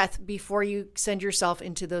a breath before you send yourself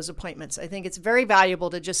into those appointments. I think it's very valuable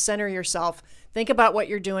to just center yourself, think about what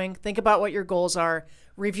you're doing, think about what your goals are,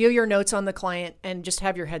 review your notes on the client, and just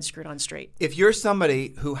have your head screwed on straight. If you're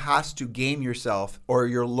somebody who has to game yourself or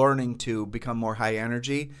you're learning to become more high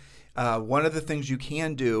energy, one of the things you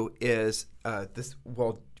can do is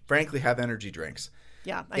frankly, have energy drinks.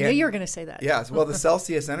 Yeah, I knew you were going to say that. Yeah, well, the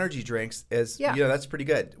Celsius energy drinks is, that's pretty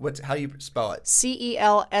good. How do you spell it?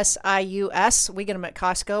 CELSIUS. We get them at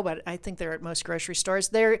Costco, but I think they're at most grocery stores.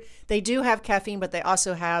 They do have caffeine, but they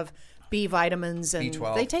also have B vitamins, and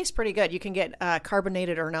B12. They taste pretty good. You can get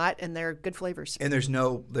carbonated or not, and they're good flavors. And there's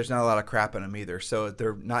not a lot of crap in them either, so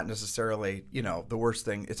they're not necessarily, the worst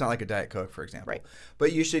thing. It's not like a Diet Coke, for example. Right.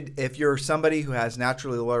 But you should, if you're somebody who has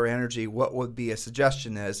naturally lower energy, what would be a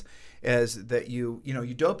suggestion is that you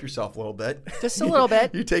dope yourself a little bit. Just a little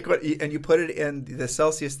bit. You take and you put it in the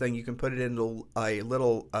Celsius thing. You can put it into a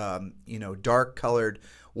little, dark colored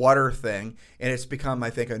water thing, and it's become, I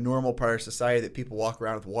think, a normal part of society that people walk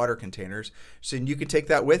around with water containers. So you can take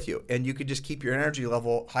that with you, and you could just keep your energy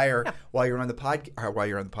level higher while you're on the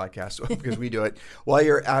podcast, because we do it while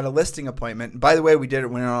you're at a listing appointment. And by the way, we did it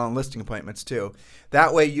when we were on listing appointments too.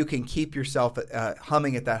 That way, you can keep yourself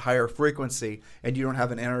humming at that higher frequency, and you don't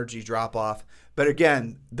have an energy drop off. But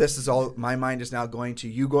again, this is all. My mind is now going to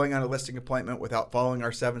you going on a listing appointment without following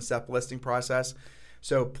our 7-step listing process.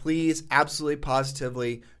 So please, absolutely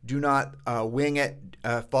positively, do not wing it.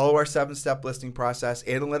 Follow our 7-step listing process.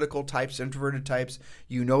 Analytical types, introverted types,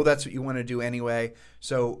 you know that's what you want to do anyway.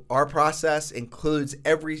 So our process includes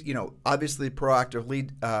every, obviously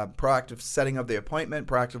proactive setting of the appointment,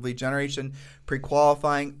 proactive lead generation,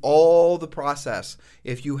 pre-qualifying, all the process.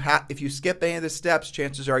 If you skip any of the steps,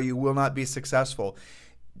 chances are you will not be successful.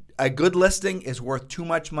 A good listing is worth too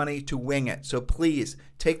much money to wing it. So please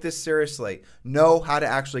take this seriously. Know how to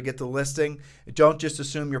actually get the listing. Don't just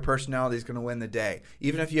assume your personality is going to win the day.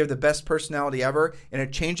 Even if you have the best personality ever, in a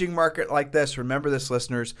changing market like this, remember this,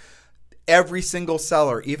 listeners, every single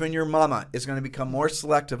seller, even your mama, is going to become more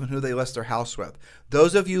selective in who they list their house with.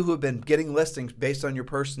 Those of you who have been getting listings based on your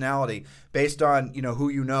personality, based on who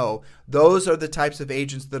you know, those are the types of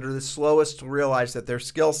agents that are the slowest to realize that their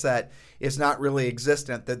skill set is not really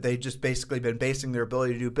existent, that they've just basically been basing their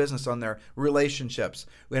ability to do business on their relationships.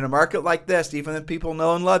 In a market like this, even if people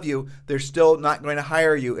know and love you, they're still not going to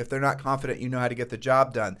hire you if they're not confident you know how to get the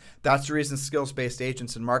job done. That's the reason skills-based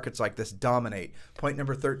agents in markets like this dominate. Point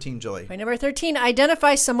number 13, Julie. Point number 13,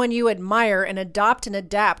 identify someone you admire and adopt and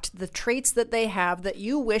adapt the traits that they have that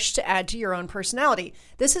you wish to add to your own personality.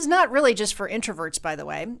 This is not really just for introverts, by the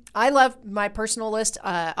way. I love my personal list,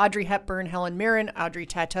 Audrey Hepburn, Helen Mirren, Audrey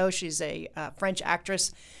Tautou, she's a French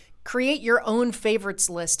actress. Create your own favorites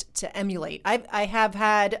list to emulate. I have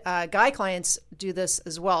had guy clients do this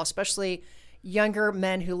as well, especially younger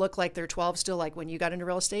men who look like they're 12 still, like when you got into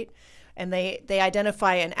real estate. And they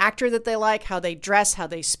identify an actor that they like, how they dress, how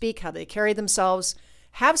they speak, how they carry themselves.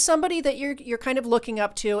 Have somebody that you're kind of looking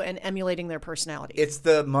up to and emulating their personality. It's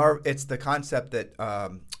the concept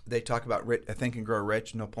that they talk about, Think and Grow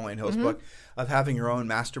Rich, Napoleon Hill's book, of having your own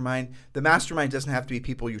mastermind. The mastermind doesn't have to be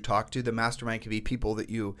people you talk to. The mastermind can be people that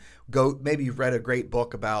you go, maybe you've read a great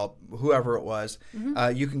book about whoever it was.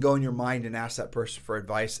 You can go in your mind and ask that person for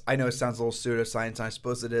advice. I know it sounds a little pseudoscience, and I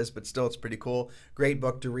suppose it is, but still it's pretty cool. Great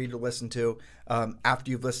book to read or listen to.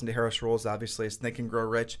 After you've listened to Harris Rules, obviously, it's Think and Grow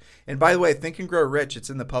Rich. And by the way, Think and Grow Rich, it's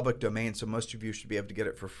in the public domain, so most of you should be able to get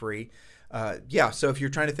it for free. So if you're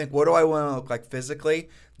trying to think, what do I want to look like physically?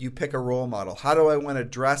 You pick a role model. How do I want to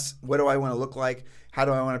dress? What do I want to look like? How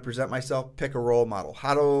do I want to present myself? Pick a role model.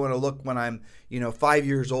 How do I want to look when I'm, 5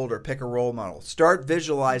 years older? Pick a role model. Start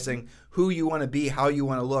visualizing who you want to be, how you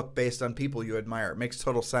want to look based on people you admire. It makes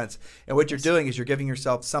total sense. And what you're doing is you're giving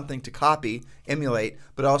yourself something to copy, emulate,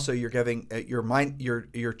 but also you're giving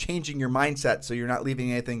you're changing your mindset so you're not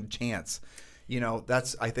leaving anything to chance.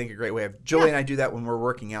 That's, I think, a great way of. Julie and I do that when we're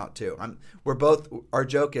working out too. Our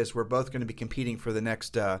joke is we're both going to be competing for the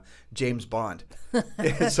next James Bond.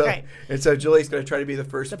 Right. And so Julie's going to try to be the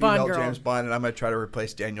first female Bond James Bond, and I'm going to try to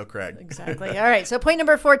replace Daniel Craig. Exactly. All right. So point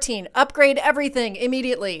number 14, upgrade everything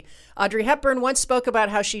immediately. Audrey Hepburn once spoke about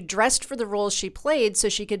how she dressed for the roles she played so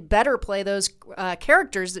she could better play those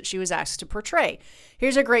characters that she was asked to portray.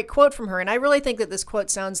 Here's a great quote from her, and I really think that this quote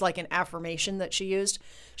sounds like an affirmation that she used.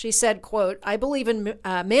 She said, quote, I believe in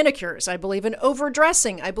manicures. I believe in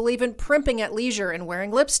overdressing. I believe in primping at leisure and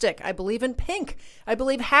wearing lipstick. I believe in pink. I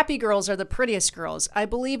believe happy girls are the prettiest girls. I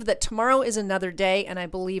believe that tomorrow is another day, and I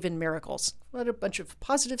believe in miracles. What a bunch of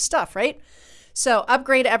positive stuff, right? So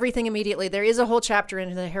upgrade everything immediately. There is a whole chapter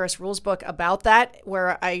in the Harris Rules book about that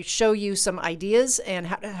where I show you some ideas and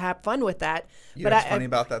how to have fun with that. You know what's funny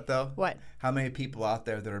about that, though? What? How many people out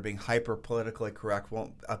there that are being hyper politically correct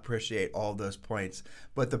won't appreciate all of those points.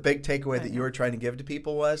 But the big takeaway that you were trying to give to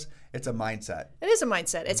people was it's a mindset. It is a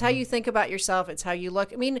mindset. It's how you think about yourself. It's how you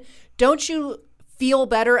look. I mean, don't you feel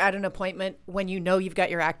better at an appointment when you know you've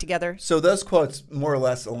got your act together? So those quotes more or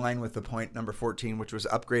less align with the point number 14, which was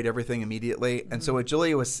upgrade everything immediately. And so what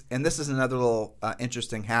Julia was, and this is another little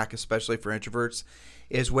interesting hack, especially for introverts,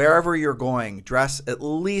 is wherever you're going, dress at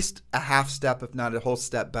least a half step, if not a whole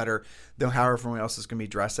step better than how everyone else is going to be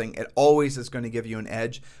dressing. It always is going to give you an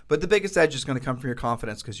edge, but the biggest edge is going to come from your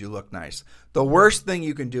confidence because you look nice. The worst thing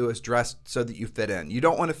you can do is dress so that you fit in. You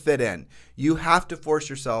don't want to fit in. You have to force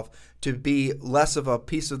yourself to be less of a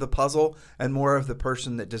piece of the puzzle and more of the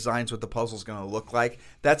person that designs what the puzzle is going to look like.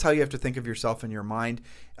 That's how you have to think of yourself in your mind.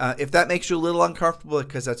 If that makes you a little uncomfortable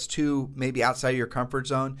because that's too maybe outside of your comfort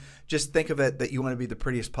zone, just think of it that you want to be the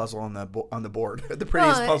prettiest puzzle on the board, the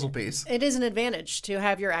prettiest puzzle piece. It is an advantage to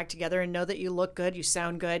have your act together and know that you look good, you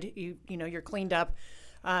sound good, you're cleaned up.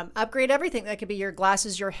 Upgrade everything. That could be your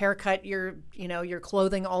glasses, your haircut, your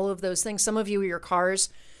clothing, all of those things. Some of you, your cars.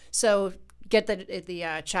 So get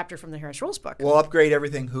the chapter from the Harris Rules book. We'll upgrade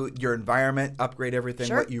everything, your environment, upgrade everything,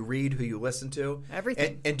 Sure. what you read, who you listen to.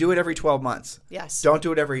 Everything. And do it every 12 months. Yes. Don't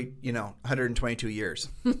do it every, 122 years.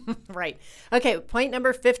 Right. Okay, point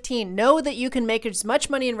number 15. Know that you can make as much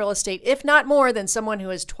money in real estate, if not more, than someone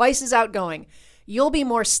who is twice as outgoing. You'll be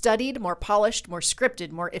more studied, more polished, more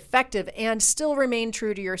scripted, more effective, and still remain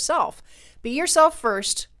true to yourself. Be yourself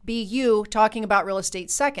first. Be you talking about real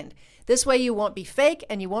estate second. This way you won't be fake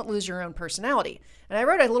and you won't lose your own personality. And I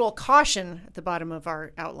wrote a little caution at the bottom of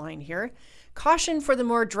our outline here. Caution for the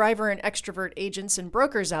more driver and extrovert agents and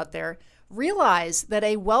brokers out there. Realize that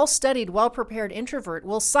a well-studied, well-prepared introvert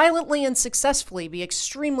will silently and successfully be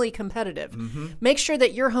extremely competitive. Mm-hmm. Make sure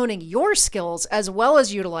that you're honing your skills as well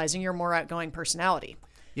as utilizing your more outgoing personality.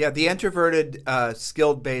 Yeah, the introverted,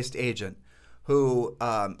 skilled-based agent who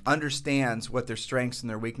understands what their strengths and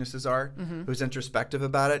their weaknesses are, who's introspective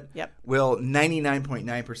about it, will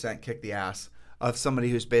 99.9% kick the ass of somebody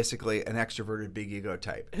who's basically an extroverted big ego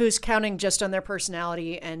type. Who's counting just on their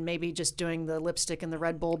personality and maybe just doing the lipstick and the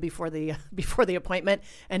Red Bull before the appointment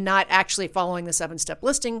and not actually following the 7-step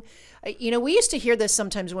listing. We used to hear this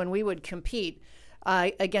sometimes when we would compete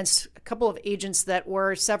against a couple of agents that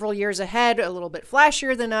were several years ahead, a little bit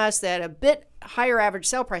flashier than us, that had a bit higher average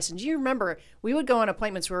sale price. And do you remember, we would go on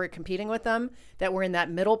appointments where we were competing with them that were in that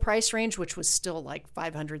middle price range, which was still like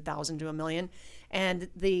 $500,000 to $1 million. And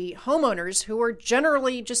the homeowners, who were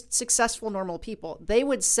generally just successful, normal people, they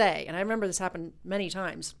would say, and I remember this happened many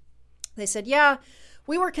times, they said, yeah,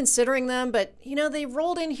 we were considering them, but, they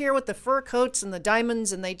rolled in here with the fur coats and the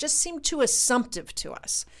diamonds, and they just seemed too assumptive to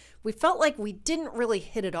us. We felt like we didn't really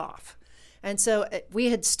hit it off. And so we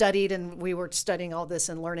had studied, and we were studying all this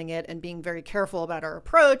and learning it and being very careful about our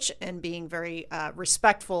approach and being very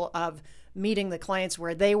respectful of meeting the clients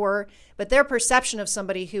where they were. But their perception of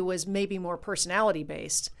somebody who was maybe more personality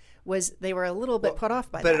based was they were a little bit put off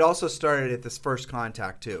by that. But it also started at this first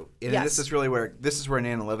contact too. And Yes. this is where an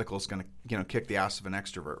analytical is going to kick the ass of an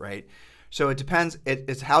extrovert, right? So it depends.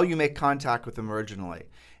 It's how you make contact with them originally.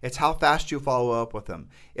 It's how fast you follow up with them.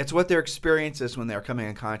 It's what their experience is when they're coming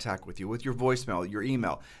in contact with you, with your voicemail, your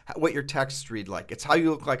email, what your texts read like. It's how you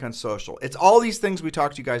look like on social. It's all these things we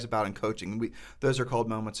talk to you guys about in coaching. Those are called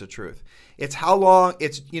moments of truth. It's how long,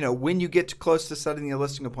 it's, when you get close to setting the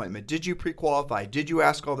listing appointment. Did you pre-qualify? Did you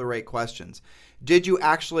ask all the right questions? Did you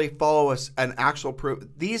actually follow an actual proof?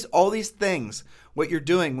 All these things, what you're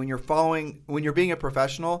doing when you're being a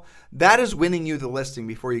professional, that is winning you the listing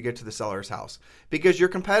before you get to the seller's house. Because your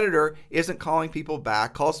competitor isn't calling people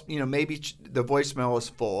back, maybe the voicemail is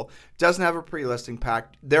full, doesn't have a pre-listing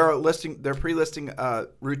pack. Their pre-listing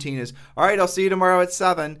routine is, all right, I'll see you tomorrow at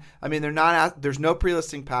 7. I mean, there's no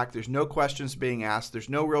pre-listing pack, there's no questions being asked, there's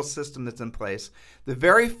no real system that's in place. The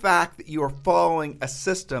very fact that you are following a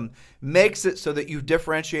system makes it so that you've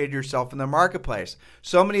differentiated yourself in the marketplace.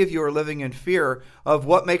 So many of you are living in fear of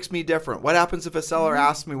what makes me different. What happens if a seller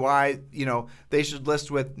asks me why, they should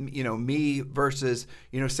list with, me versus,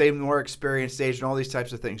 say, more experienced agent, all these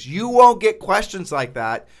types of things. You won't get questions like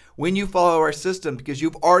that when you follow our system, because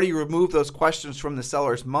you've already removed those questions from the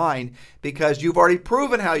seller's mind, because you've already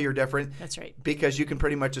proven how you're different. That's right. Because you can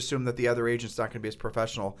pretty much assume that the other agent's not going to be as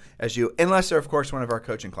professional as you, unless they're, of course, one of our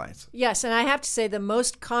coaching clients. Yes, and I have to say the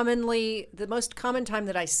most common time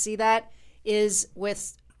that I see that is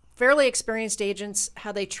with fairly experienced agents,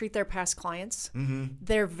 how they treat their past clients. Mm-hmm.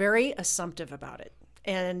 They're very assumptive about it.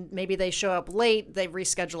 And maybe they show up late, they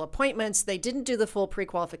reschedule appointments, they didn't do the full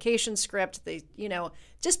pre-qualification script, they,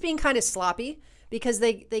 just being kind of sloppy, because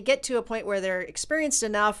they get to a point where they're experienced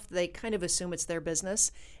enough, they kind of assume it's their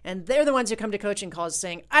business. And they're the ones who come to coaching calls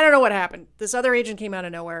saying, I don't know what happened. This other agent came out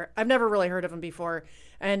of nowhere. I've never really heard of him before.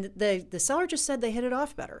 And the seller just said they hit it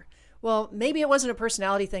off better. Well, maybe it wasn't a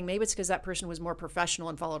personality thing. Maybe it's because that person was more professional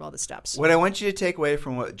and followed all the steps. What I want you to take away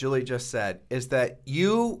from what Julie just said is that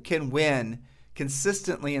you can win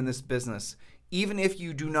consistently in this business, even if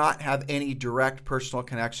you do not have any direct personal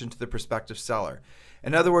connection to the prospective seller.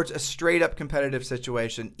 In other words, a straight up competitive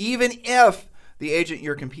situation, even if the agent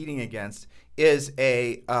you're competing against is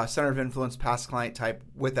a center of influence past client type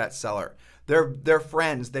with that seller. They're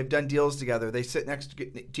friends. They've done deals together. They sit next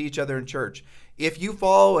to each other in church. If you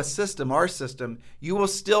follow a system, our system, you will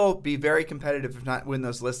still be very competitive, if not win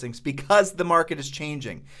those listings, because the market is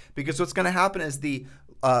changing. Because what's going to happen is the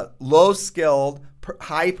low-skilled,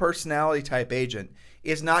 high personality type agent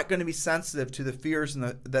is not going to be sensitive to the fears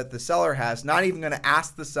that the seller has, not even going to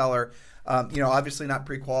ask the seller Obviously not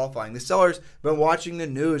pre-qualifying. The seller's been watching the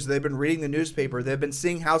news. They've been reading the newspaper. They've been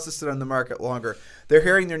seeing houses sit on the market longer. They're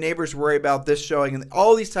hearing their neighbors worry about this showing and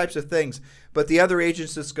all these types of things. But the other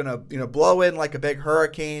agent's just going to, blow in like a big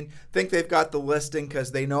hurricane, think they've got the listing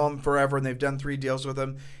because they know him forever and they've done 3 deals with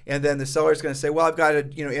him. And then the seller's going to say, well, I've got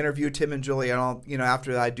to, interview Tim and Julie. And I'll,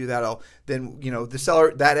 after I do that, the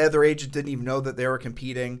seller, that other agent didn't even know that they were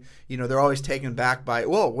competing. They're always taken back by,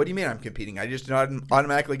 well, what do you mean I'm competing? I just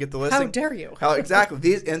automatically get the listing. How dare you?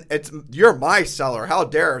 Exactly. You're my seller. How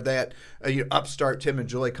dare that upstart Tim and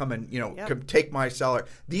Julie come and, come take my seller.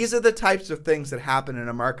 These are the types of things that happen in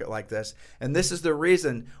a market like this. And this is the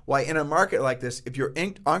reason why in a market like this, if you're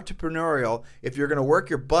entrepreneurial, if you're going to work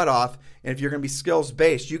your butt off, and if you're going to be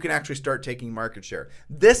skills-based, you can actually start taking market share.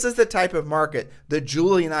 This is the type of market that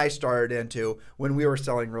Julie and I started into when we were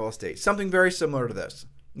selling real estate. Something very similar to this.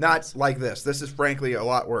 Not like this. This is frankly a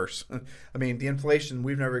lot worse. I mean, the inflation,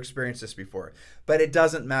 we've never experienced this before. But it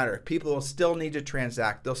doesn't matter. People will still need to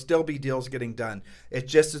transact. There'll still be deals getting done.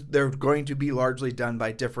 It's just they're going to be largely done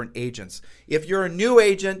by different agents. If you're a new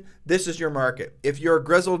agent, this is your market. If you're a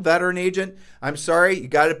grizzled veteran agent, I'm sorry, you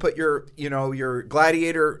got to put your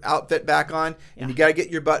gladiator outfit back on, and you got to get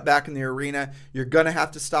your butt back in the arena. You're going to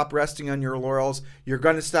have to stop resting on your laurels. You're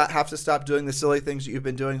going to have to stop doing the silly things that you've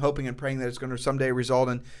been doing, hoping and praying that it's going to someday result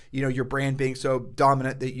in your brand being so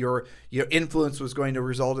dominant that your influence was going to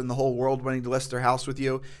result in the whole world wanting to list their house with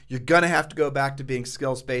you. You're going to have to go back to being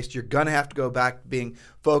skills-based. You're going to have to go back to being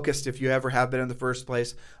focused, if you ever have been in the first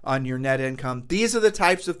place, on your net income. These are the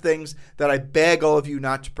types of things that I beg all of you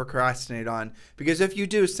not to procrastinate on, because if you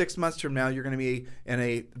do, 6 months from now, you're going to be in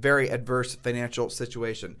a very adverse financial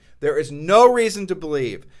situation. There is no reason to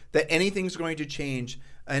believe that anything's going to change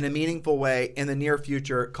in a meaningful way in the near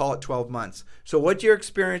future, call it 12 months. So what you're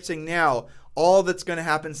experiencing now, all that's going to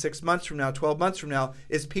happen 6 months from now, 12 months from now,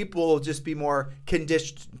 is people will just be more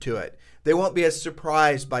conditioned to it. They won't be as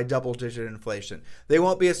surprised by double-digit inflation. They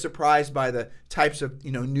won't be as surprised by the types of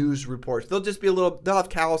news reports. They'll just be they'll have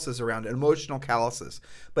calluses around it, emotional calluses.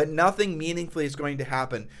 But nothing meaningfully is going to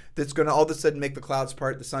happen that's going to all of a sudden make the clouds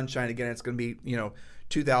part, the sunshine again. It's going to be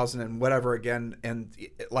 2000 and whatever again, and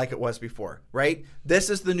like it was before, right?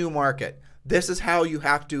 This is the new market. This is how you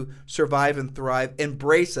have to survive and thrive.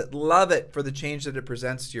 Embrace it. Love it for the change that it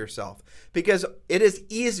presents to yourself. Because it is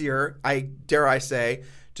easier, dare I say,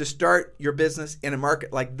 to start your business in a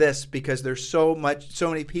market like this, because there's so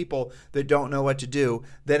many people that don't know what to do,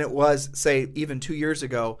 than it was, say, even 2 years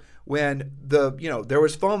ago when there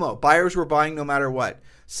was FOMO. Buyers were buying no matter what.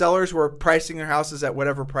 Sellers were pricing their houses at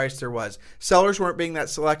whatever price there was. Sellers weren't being that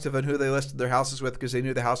selective on who they listed their houses with because they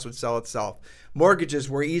knew the house would sell itself. Mortgages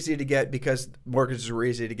were easy to get because mortgages were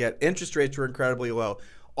easy to get. Interest rates were incredibly low.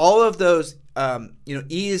 All of those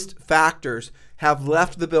eased factors have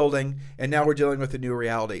left the building, and now we're dealing with a new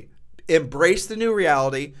reality. Embrace the new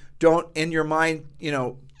reality. Don't, in your mind,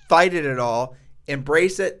 fight it at all.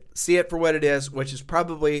 Embrace it. See it for what it is, which is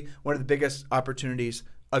probably one of the biggest opportunities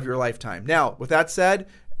of your lifetime. Now, with that said,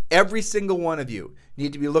 every single one of you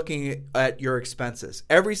need to be looking at your expenses.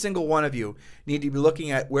 Every single one of you need to be looking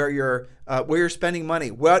at where you're spending money.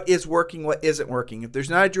 What is working, what isn't working. If there's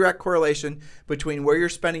not a direct correlation between where you're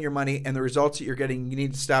spending your money and the results that you're getting, you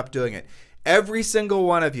need to stop doing it. Every single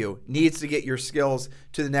one of you needs to get your skills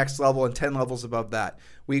to the next level and 10 levels above that.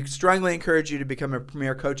 We strongly encourage you to become a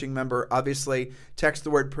Premier Coaching member. Obviously, text the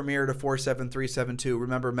word Premier to 47372.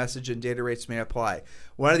 Remember, message and data rates may apply.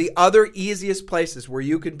 One of the other easiest places where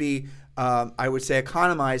you could be, I would say,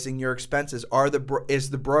 economizing your expenses is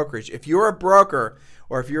the brokerage. If you're a broker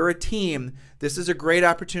or if you're a team, this is a great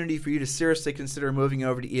opportunity for you to seriously consider moving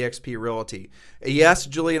over to eXp Realty. Yes,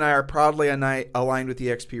 Julie and I are proudly aligned with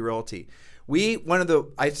eXp Realty. One of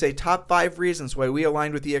the, I'd say, top 5 reasons why we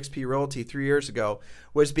aligned with eXp Realty 3 years ago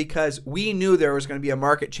was because we knew there was going to be a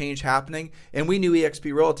market change happening, and we knew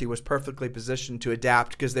eXp Realty was perfectly positioned to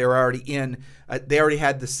adapt because they were already they already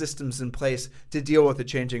had the systems in place to deal with a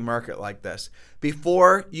changing market like this.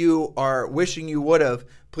 Before you are wishing you would have,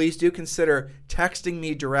 please do consider texting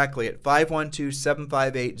me directly at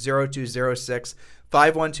 512-758-0206.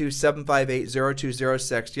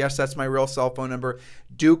 512-758-0206. Yes, that's my real cell phone number.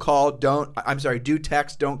 Do text,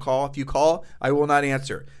 don't call. If you call, I will not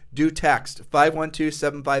answer. Do text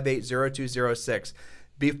 512-758-0206.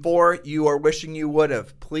 Before you are wishing you would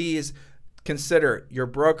have, please consider your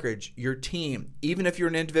brokerage, your team. Even if you're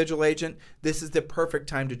an individual agent, this is the perfect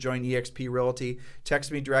time to join eXp Realty.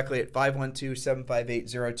 Text me directly at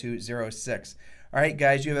 512-758-0206. All right,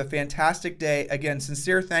 guys, you have a fantastic day. Again,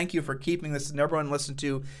 sincere thank you for keeping this the number one listened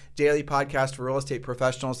to daily podcast for real estate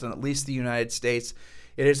professionals in at least the United States.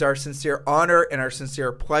 It is our sincere honor and our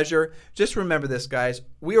sincere pleasure. Just remember this, guys.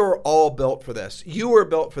 We are all built for this. You were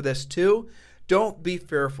built for this too. Don't be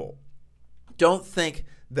fearful. Don't think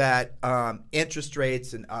that interest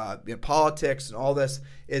rates and politics and all this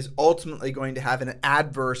is ultimately going to have an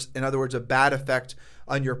adverse, in other words, a bad effect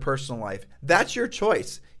on your personal life. That's your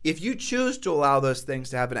choice. If you choose to allow those things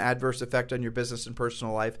to have an adverse effect on your business and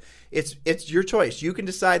personal life, it's your choice. You can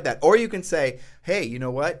decide that. Or you can say, hey, you know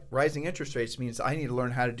what? Rising interest rates means I need to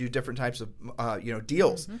learn how to do different types of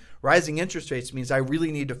deals. Mm-hmm. Rising interest rates means I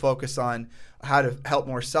really need to focus on how to help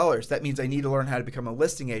more sellers. That means I need to learn how to become a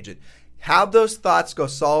listing agent. Have those thoughts go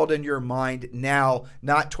solid in your mind now,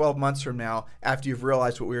 not 12 months from now, after you've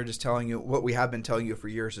realized what we were just telling you, what we have been telling you for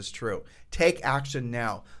years is true. Take action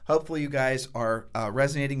now. Hopefully you guys are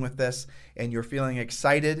resonating with this and you're feeling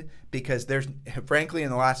excited, because there's, frankly,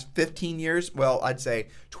 in the last 15 years, well, I'd say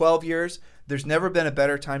 12 years, there's never been a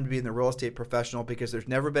better time to be in the real estate professional, because there's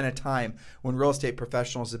never been a time when real estate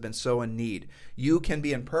professionals have been so in need. You can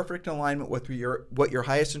be in perfect alignment with what your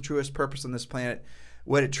highest and truest purpose on this planet,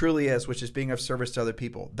 what it truly is, which is being of service to other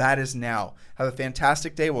people. That is now. Have a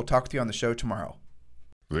fantastic day. We'll talk with you on the show tomorrow.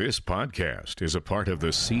 This podcast is a part of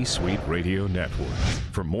the C-Suite Radio Network.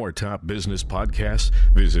 For more top business podcasts,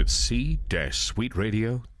 visit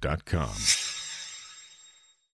c-suiteradio.com.